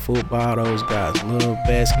bit of football. Those guys love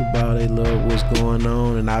basketball. They love what's going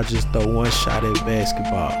on. And I just throw one shot at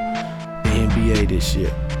basketball. The NBA this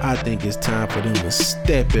year. I think it's time for them to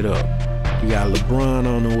step it up. You got LeBron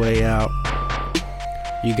on the way out.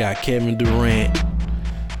 You got Kevin Durant.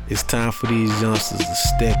 It's time for these youngsters to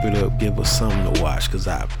step it up, give us something to watch, because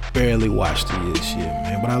I barely watched it this year,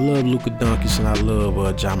 man. But I love Luka Doncic and I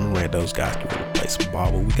love John Morant. Those guys can really play some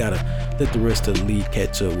ball, but we got to let the rest of the league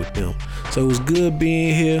catch up with them. So it was good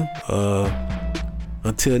being here.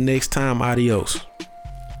 Until next time, adios.